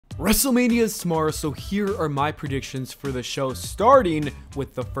WrestleMania is tomorrow, so here are my predictions for the show, starting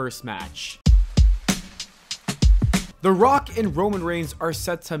with the first match. The Rock and Roman Reigns are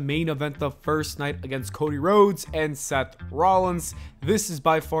set to main event the first night against Cody Rhodes and Seth Rollins. This is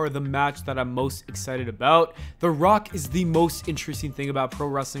by far the match that I'm most excited about. The Rock is the most interesting thing about pro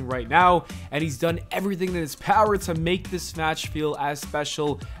wrestling right now, and he's done everything in his power to make this match feel as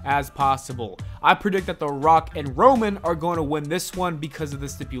special as possible. I predict that The Rock and Roman are going to win this one because of the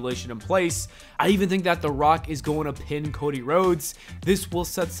stipulation in place. I even think that The Rock is going to pin Cody Rhodes. This will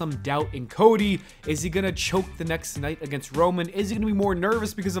set some doubt in Cody. Is he going to choke the next night against Roman? Is he going to be more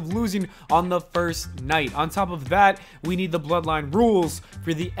nervous because of losing on the first night? On top of that, we need the bloodline rules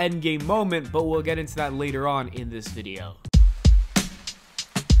for the endgame moment, but we'll get into that later on in this video.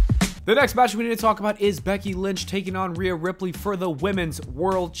 The next match we need to talk about is Becky Lynch taking on Rhea Ripley for the Women's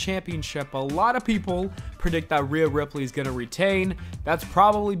World Championship. A lot of people predict that Rhea Ripley is going to retain. That's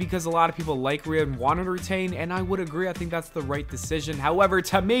probably because a lot of people like Rhea and want her to retain, and I would agree. I think that's the right decision. However,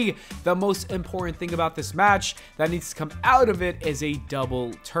 to me, the most important thing about this match that needs to come out of it is a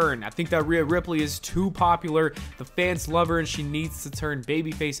double turn. I think that Rhea Ripley is too popular. The fans love her, and she needs to turn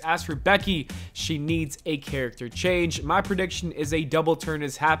babyface. As for Becky, she needs a character change. My prediction is a double turn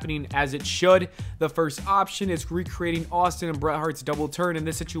is happening, as it should. The first option is recreating Austin and Bret Hart's double turn. In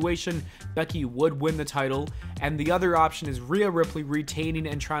this situation, Becky would win the title, and the other option is Rhea Ripley retaining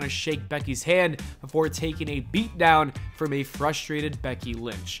and trying to shake Becky's hand before taking a beatdown from a frustrated Becky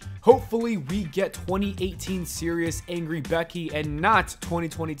Lynch. Hopefully, we get 2018 serious angry Becky and not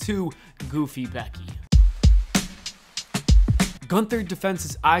 2022 goofy Becky. Gunther defends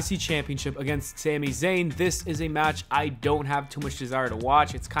his IC Championship against Sami Zayn. This is a match I don't have too much desire to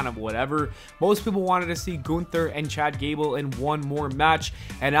watch. It's kind of whatever. Most people wanted to see Gunther and Chad Gable in one more match,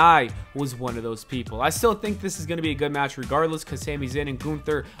 and I was one of those people. I still think this is going to be a good match regardless, because Sami Zayn and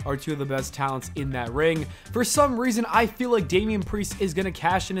Gunther are two of the best talents in that ring. For some reason, I feel like Damian Priest is going to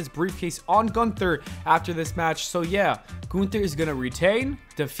cash in his briefcase on Gunther after this match. So yeah, Gunther is going to retain,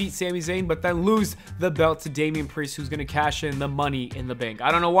 defeat Sami Zayn, but then lose the belt to Damian Priest, who's going to cash in the Money in the Bank. I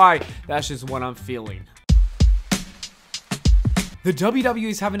don't know why, that's just what I'm feeling. The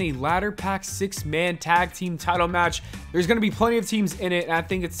WWE is having a ladder pack 6-man tag team title match. There's going to be plenty of teams in it, and I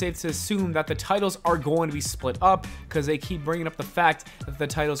think it's safe to assume that the titles are going to be split up, because they keep bringing up the fact that the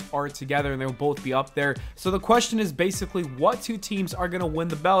titles are together and they'll both be up there. So the question is basically, what two teams are going to win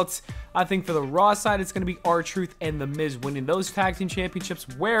the belts? I think for the Raw side, it's going to be R-Truth and The Miz winning those tag team championships,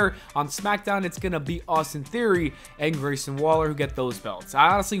 where on SmackDown, it's going to be Austin Theory and Grayson Waller who get those belts. I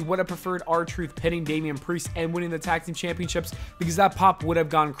honestly would have preferred R-Truth pinning Damian Priest and winning the tag team championships, because that pop would have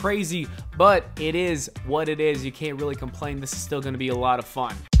gone crazy, but it is what it is. You can't really complain. This is still going to be a lot of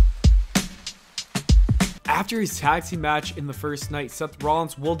fun. After his tag team match in the first night, Seth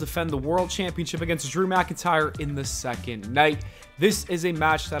Rollins will defend the World Championship against Drew McIntyre in the second night. This is a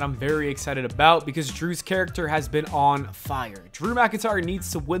match that I'm very excited about because Drew's character has been on fire. Drew McIntyre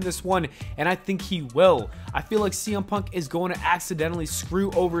needs to win this one, and I think he will. I feel like CM Punk is going to accidentally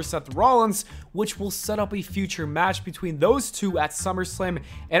screw over Seth Rollins, which will set up a future match between those two at SummerSlam,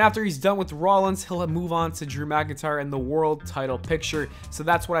 and after he's done with Rollins, he'll move on to Drew McIntyre in the world title picture. So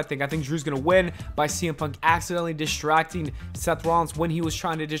that's what I think. I think Drew's going to win by CM Punk accidentally distracting Seth Rollins when he was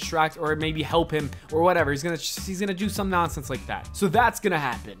trying to distract or maybe help him or whatever. He's gonna do some nonsense like that. So that's gonna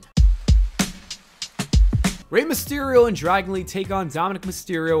happen. Rey Mysterio and Dragon Lee take on Dominic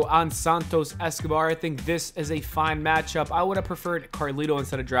Mysterio on Santos Escobar. I think this is a fine matchup. I would have preferred Carlito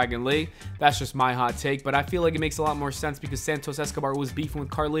instead of Dragon Lee. That's just my hot take, but I feel like it makes a lot more sense because Santos Escobar was beefing with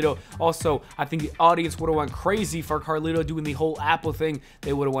Carlito. Also, I think the audience would have went crazy for Carlito doing the whole Apple thing.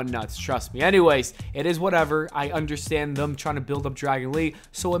 They would have went nuts, trust me. Anyways, it is whatever. I understand them trying to build up Dragon Lee,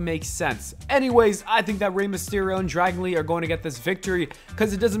 so it makes sense. Anyways, I think that Rey Mysterio and Dragon Lee are going to get this victory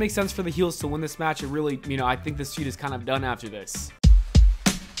because it doesn't make sense for the heels to win this match. It really, I think this feud is kind of done after this.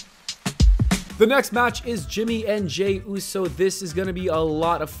 The next match is Jimmy and Jey Uso. This is going to be a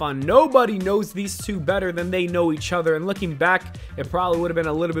lot of fun. Nobody knows these two better than they know each other. And looking back, it probably would have been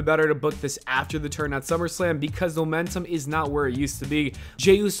a little bit better to book this after the turn at SummerSlam because the momentum is not where it used to be.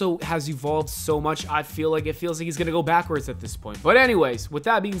 Jey Uso has evolved so much. I feel like he's going to go backwards at this point. But anyways, with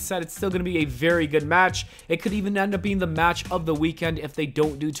that being said, it's still going to be a very good match. It could even end up being the match of the weekend if they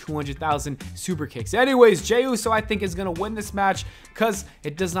don't do 200,000 super kicks. Anyways, Jey Uso, I think, is going to win this match because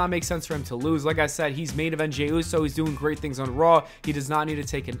it does not make sense for him to lose. Like I said, he's main event Jey Uso. He's doing great things on Raw. He does not need to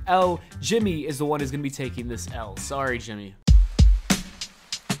take an L. Jimmy is the one who's going to be taking this L. Sorry, Jimmy.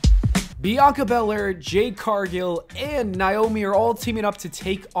 Bianca Belair, Jade Cargill, and Naomi are all teaming up to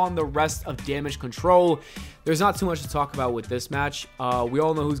take on the rest of Damage Control. there's not too much to talk about with this match. We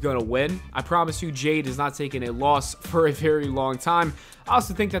all know who's going to win. I promise you, Jade is not taking a loss for a very long time. I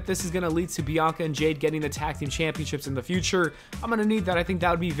also think that this is going to lead to Bianca and Jade getting the tag team championships in the future. I'm going to need that. I think that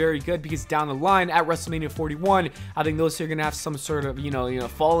would be very good because down the line at WrestleMania 41, I think those two are going to have some sort of,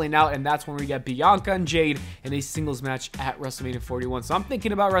 falling out, and that's when we get Bianca and Jade in a singles match at WrestleMania 41. So I'm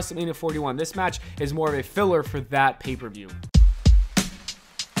thinking about WrestleMania 41. This match is more of a filler for that pay-per-view.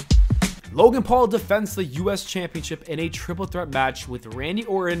 Logan Paul defends the US Championship in a triple threat match with Randy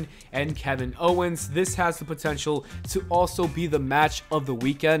Orton and Kevin Owens. This has the potential to also be the match of the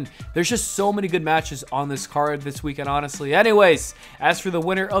weekend. There's just so many good matches on this card this weekend, honestly. Anyways, as for the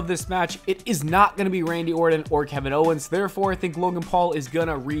winner of this match, it is not going to be Randy Orton or Kevin Owens. Therefore, I think Logan Paul is going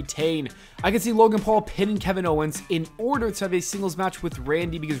to retain. I can see Logan Paul pinning Kevin Owens in order to have a singles match with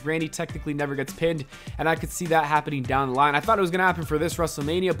Randy because Randy technically never gets pinned, and I could see that happening down the line. I thought it was going to happen for this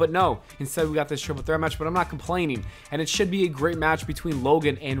WrestleMania, but no. Instead, we got this triple threat match, but I'm not complaining. And it should be a great match between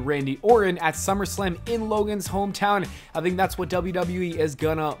Logan and Randy Orton at SummerSlam in Logan's hometown. I think that's what WWE is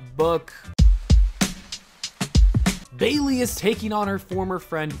gonna book. Bayley is taking on her former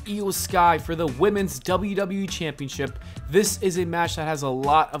friend Io Sky for the Women's WWE Championship. This is a match that has a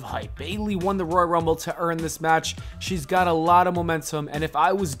lot of hype. Bayley won the Royal Rumble to earn this match. She's got a lot of momentum, and if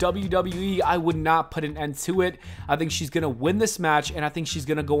I was WWE, I would not put an end to it. I think she's going to win this match, and I think she's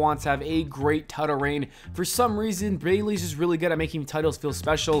going to go on to have a great title reign. For some reason, Bayley's just really good at making titles feel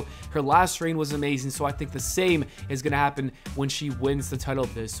special. Her last reign was amazing, so I think the same is going to happen when she wins the title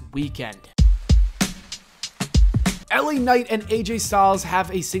this weekend. LA Knight and AJ Styles have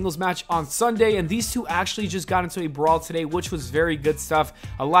a singles match on Sunday, and these two actually just got into a brawl today, which was very good stuff.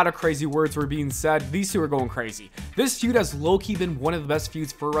 A lot of crazy words were being said. These two are going crazy. This feud has low-key been one of the best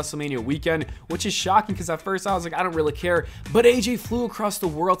feuds for WrestleMania weekend, which is shocking because at first I was like, I don't really care. But AJ flew across the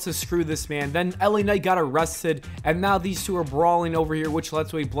world to screw this man. Then LA Knight got arrested, and now these two are brawling over here, which led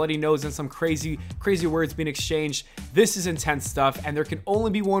to a bloody nose and some crazy words being exchanged. This is intense stuff, and there can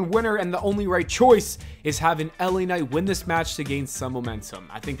only be one winner, and the only right choice is having LA Knight win this match to gain some momentum.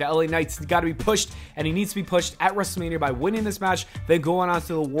 I think that LA Knight's got to be pushed, and he needs to be pushed at WrestleMania by winning this match, then going on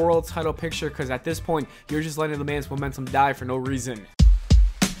to the world title picture, because at this point, you're just letting the man's momentum die for no reason.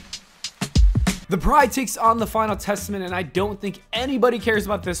 The Pride takes on the Final Testament, and I don't think anybody cares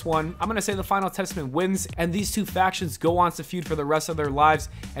about this one. I'm going to say the Final Testament wins, and these two factions go on to feud for the rest of their lives,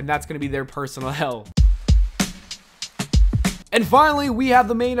 and that's going to be their personal hell. And finally, we have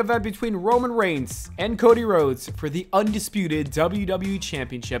the main event between Roman Reigns and Cody Rhodes for the undisputed WWE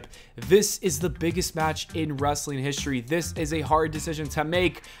Championship. This is the biggest match in wrestling history. This is a hard decision to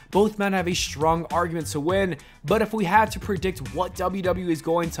make. Both men have a strong argument to win, but if we had to predict what WWE is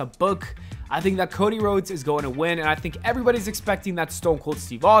going to book, I think that Cody Rhodes is going to win, and I think everybody's expecting that Stone Cold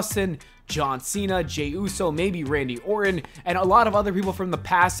Steve Austin, John Cena, Jey Uso, maybe Randy Orton, and a lot of other people from the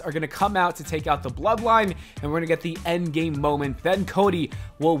past are going to come out to take out the bloodline, and we're going to get the end game moment. Then Cody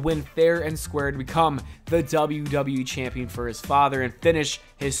will win fair and square to become the WWE champion for his father and finish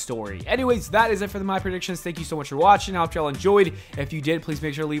his story. Anyways, that is it for my predictions. Thank you so much for watching. I hope y'all enjoyed. If you did, please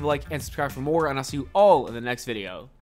make sure to leave a like and subscribe for more, and I'll see you all in the next video.